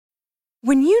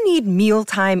When you need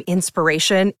mealtime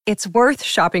inspiration, it's worth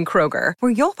shopping Kroger,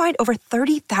 where you'll find over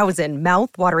 30,000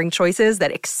 mouth-watering choices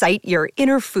that excite your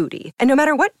inner foodie. And no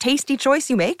matter what tasty choice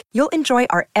you make, you'll enjoy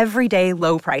our everyday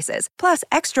low prices, plus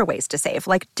extra ways to save,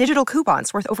 like digital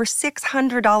coupons worth over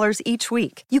 $600 each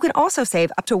week. You can also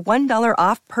save up to $1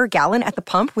 off per gallon at the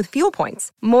pump with fuel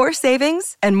points. More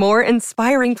savings and more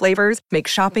inspiring flavors make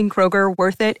shopping Kroger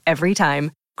worth it every time.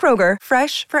 Kroger,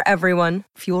 fresh for everyone.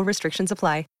 Fuel restrictions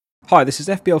apply. Hi, this is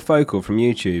FPL Focal from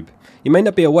YouTube. You may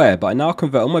not be aware, but I now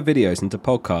convert all my videos into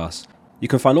podcasts. You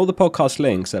can find all the podcast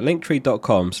links at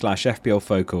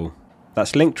linktree.com/FPLFocal.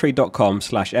 That's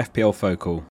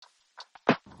linktree.com/FPLFocal.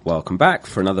 Welcome back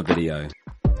for another video.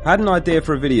 I had an idea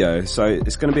for a video, so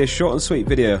it's going to be a short and sweet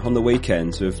video on the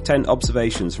weekends with 10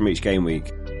 observations from each game week.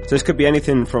 So this could be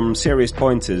anything from serious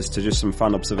pointers to just some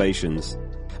fun observations.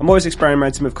 I'm always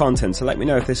experimenting with content, so let me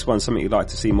know if this one's something you'd like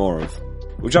to see more of.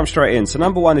 We'll jump straight in. So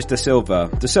number 1 is Da Silva.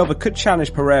 Da Silva could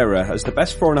challenge Pereira as the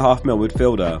best 4.5 mil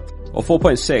midfielder, or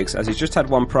 4.6 as he's just had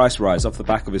one price rise off the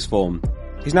back of his form.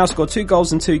 He's now scored 2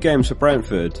 goals in 2 games for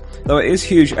Brentford, though it is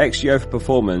huge XG over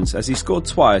performance as he scored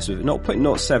twice with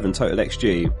 0.07 total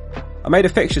XG. I made a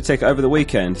fixture ticket over the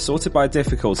weekend, sorted by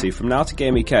difficulty from now to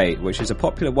game week 8, which is a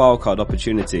popular wildcard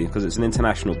opportunity because it's an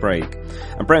international break,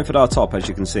 and Brentford are top as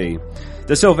you can see.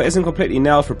 Da Silva isn't completely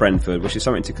nailed for Brentford, which is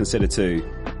something to consider too.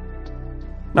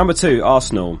 Number 2,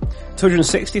 Arsenal.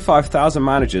 265,000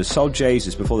 managers sold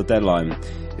Jesus before the deadline.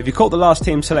 If you caught the last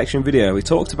team selection video, we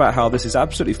talked about how this is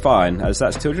absolutely fine, as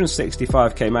that's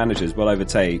 265k managers will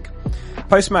overtake.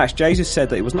 Post-match, Jesus said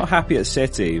that he was not happy at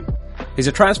City. He's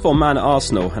a transformed man at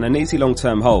Arsenal and an easy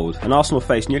long-term hold, and Arsenal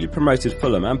face newly promoted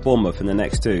Fulham and Bournemouth in the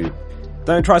next 2.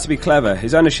 Don't try to be clever,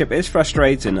 his ownership is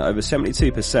frustrating at over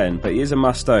 72%, but he is a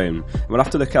must-own, and we'll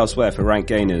have to look elsewhere for rank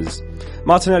gainers.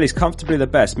 Martinelli's comfortably the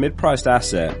best mid-priced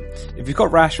asset. If you've got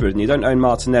Rashford and you don't own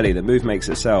Martinelli, the move makes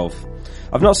itself.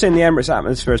 I've not seen the Emirates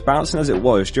atmosphere as bouncing as it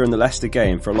was during the Leicester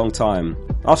game for a long time.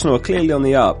 Arsenal are clearly on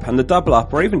the up, and the double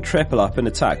up or even triple up in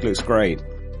attack looks great.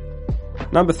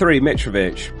 Number 3,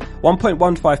 Mitrovic.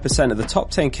 1.15% of the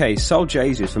top 10k sold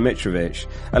Jesus for Mitrovic,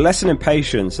 a lesson in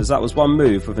patience as that was one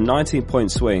move with a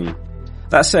 19-point swing.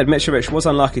 That said, Mitrovic was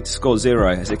unlucky to score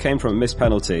 0 as it came from a missed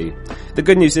penalty. The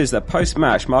good news is that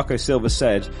post-match Marco Silva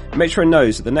said Mitro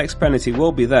knows that the next penalty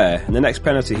will be there and the next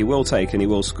penalty he will take and he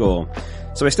will score.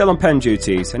 So he's still on pen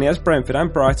duties and he has Brentford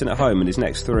and Brighton at home in his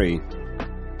next 3.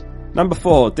 Number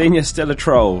 4, Digne's still a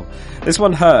troll. This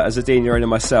one hurt as a Digne owner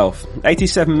myself.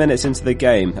 87 minutes into the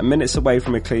game, and minutes away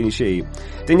from a clean sheet.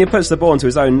 Digne puts the ball into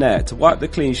his own net to wipe the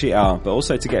clean sheet out, but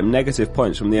also to get him negative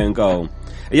points from the own goal.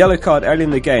 A yellow card early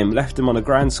in the game left him on a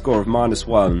grand score of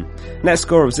 -1. Net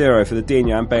score of 0 for the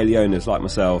Digne and Bailey owners like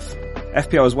myself.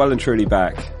 FPL is well and truly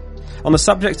back. On the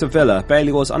subject of Villa,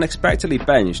 Bailey was unexpectedly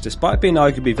benched despite being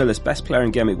arguably Villa's best player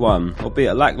in Game Week 1, albeit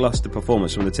a lacklustre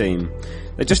performance from the team.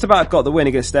 They just about got the win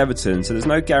against Everton, so there's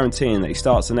no guaranteeing that he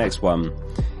starts the next one.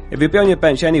 If he'll be on your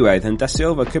bench anyway, then Da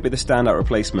Silva could be the standout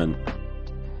replacement.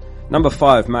 Number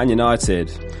 5, Man United.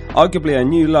 Arguably a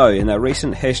new low in their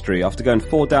recent history after going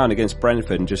 4 down against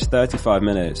Brentford in just 35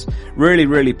 minutes.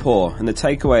 Really poor, and the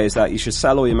takeaway is that you should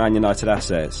sell all your Man United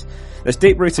assets. There's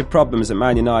deep-rooted problems at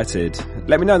Man United.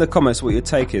 Let me know in the comments what your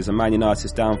take is on Man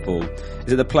United's downfall.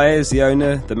 Is it the players, the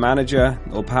owner, the manager,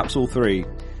 or perhaps all 3?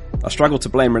 I struggle to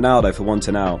blame Ronaldo for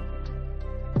wanting out.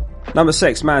 Number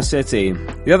 6, Man City.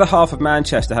 The other half of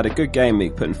Manchester had a good game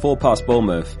week, putting 4 past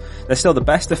Bournemouth. They're still the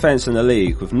best defence in the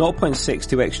league, with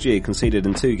 0.62 XG conceded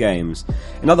in 2 games.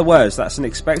 In other words, that's an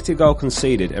expected goal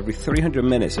conceded every 300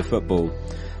 minutes of football.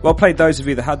 Well played those of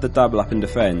you that had the double up in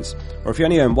defence, or if you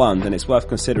only own 1, then it's worth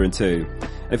considering 2.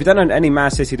 And if you don't own any Man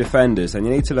City defenders, then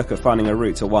you need to look at finding a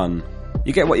route to 1.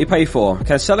 You get what you pay for.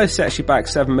 Cancelo sets you back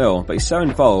 7 mil, but he's so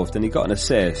involved and he got an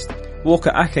assist.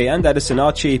 Walker, Ake and Edison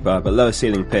are cheaper but lower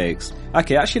ceiling picks.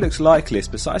 Ake actually looks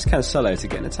likeliest besides Cancelo to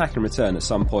get an attacking return at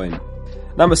some point.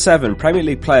 Number 7, Premier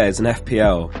League players in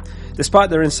FPL. Despite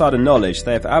their insider knowledge,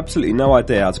 they have absolutely no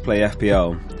idea how to play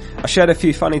FPL. I shared a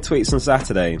few funny tweets on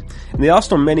Saturday. In the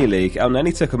Arsenal Mini League, El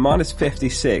Neni took a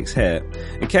 -56 hit.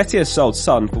 Nketiah sold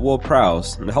Son for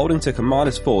Ward-Prowse, and Holding took a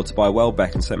 -4 to buy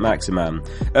Welbeck and St Maximan.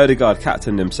 Odegaard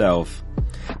captained himself.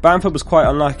 Bamford was quite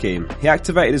unlucky. He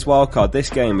activated his wildcard this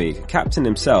game week, captained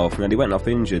himself, and then he went off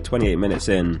injured 28 minutes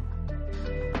in.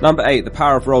 Number 8, the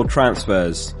power of rolled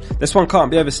transfers. This one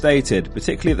can't be overstated,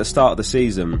 particularly at the start of the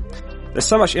season. There's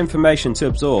so much information to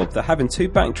absorb that having 2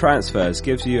 bank transfers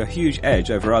gives you a huge edge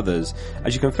over others,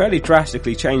 as you can fairly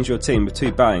drastically change your team with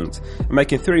 2 banked, and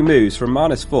making 3 moves from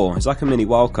 -4 is like a mini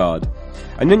wildcard.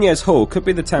 And Nunez Hall could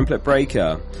be the template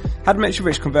breaker. Had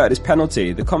Mitrovic converted his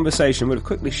penalty, the conversation would have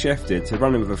quickly shifted to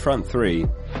running with a front three.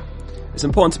 It's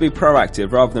important to be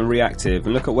proactive rather than reactive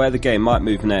and look at where the game might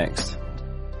move next.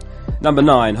 Number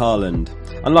 9, Haaland.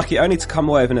 Unlucky only to come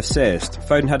away with an assist.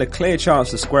 Foden had a clear chance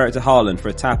to square it to Haaland for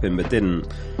a tap-in but didn't.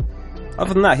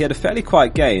 Other than that, he had a fairly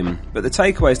quiet game, but the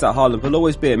takeaway is that Haaland will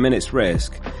always be a minute's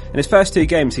risk. In his first 2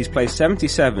 games he's played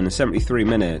 77 and 73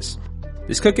 minutes.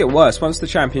 This could get worse once the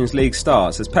Champions League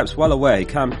starts, as Pep's well aware he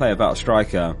can play without a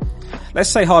striker. Let's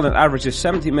say Haaland averages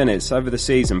 70 minutes over the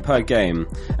season per game,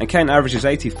 and Kane averages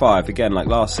 85 again like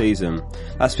last season.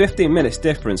 That's 15 minutes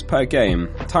difference per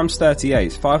game, times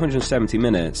 38, 570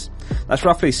 minutes. That's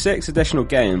roughly 6 additional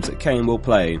games that Kane will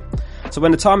play. So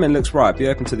when the timing looks right, be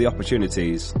open to the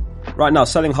opportunities. Right now,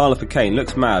 selling Haaland for Kane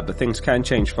looks mad, but things can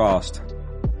change fast.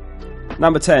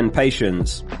 Number 10,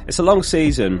 patience. It's a long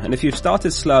season, and if you've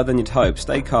started slower than you'd hope,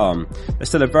 stay calm. There's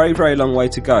still a very, very long way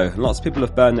to go, and lots of people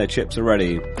have burned their chips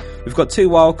already. We've got 2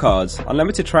 wildcards,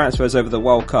 unlimited transfers over the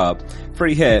World Cup,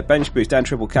 free hit, bench boost and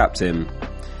triple captain.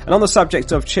 And on the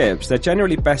subject of chips, they're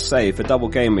generally best saved for double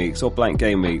game weeks or blank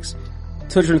game weeks.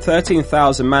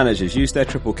 213,000 managers used their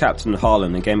triple captain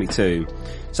Haaland in Game Week 2.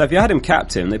 So if you had him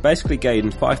captain, they basically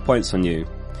gained 5 points on you.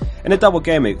 In a double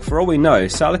game week, for all we know,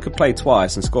 Salah could play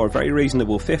twice and score a very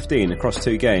reasonable 15 across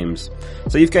 2 games.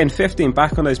 So you've gained 15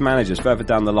 back on those managers further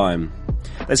down the line.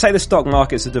 They say the stock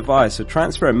market's a device for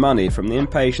transferring money from the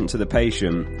impatient to the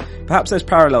patient. Perhaps there's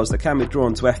parallels that can be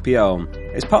drawn to FPL.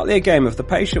 It's partly a game of the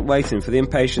patient waiting for the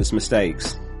impatient's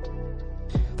mistakes.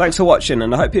 Thanks for watching,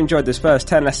 and I hope you enjoyed this first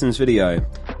 10 lessons video.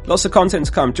 Lots of content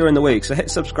to come during the week, so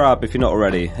hit subscribe if you're not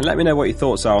already, and let me know what your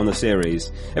thoughts are on the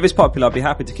series. If it's popular, I'll be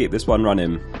happy to keep this one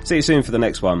running. See you soon for the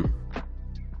next one.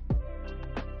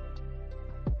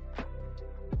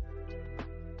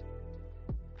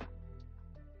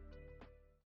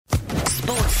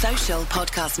 Sports Social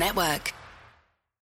Podcast Network.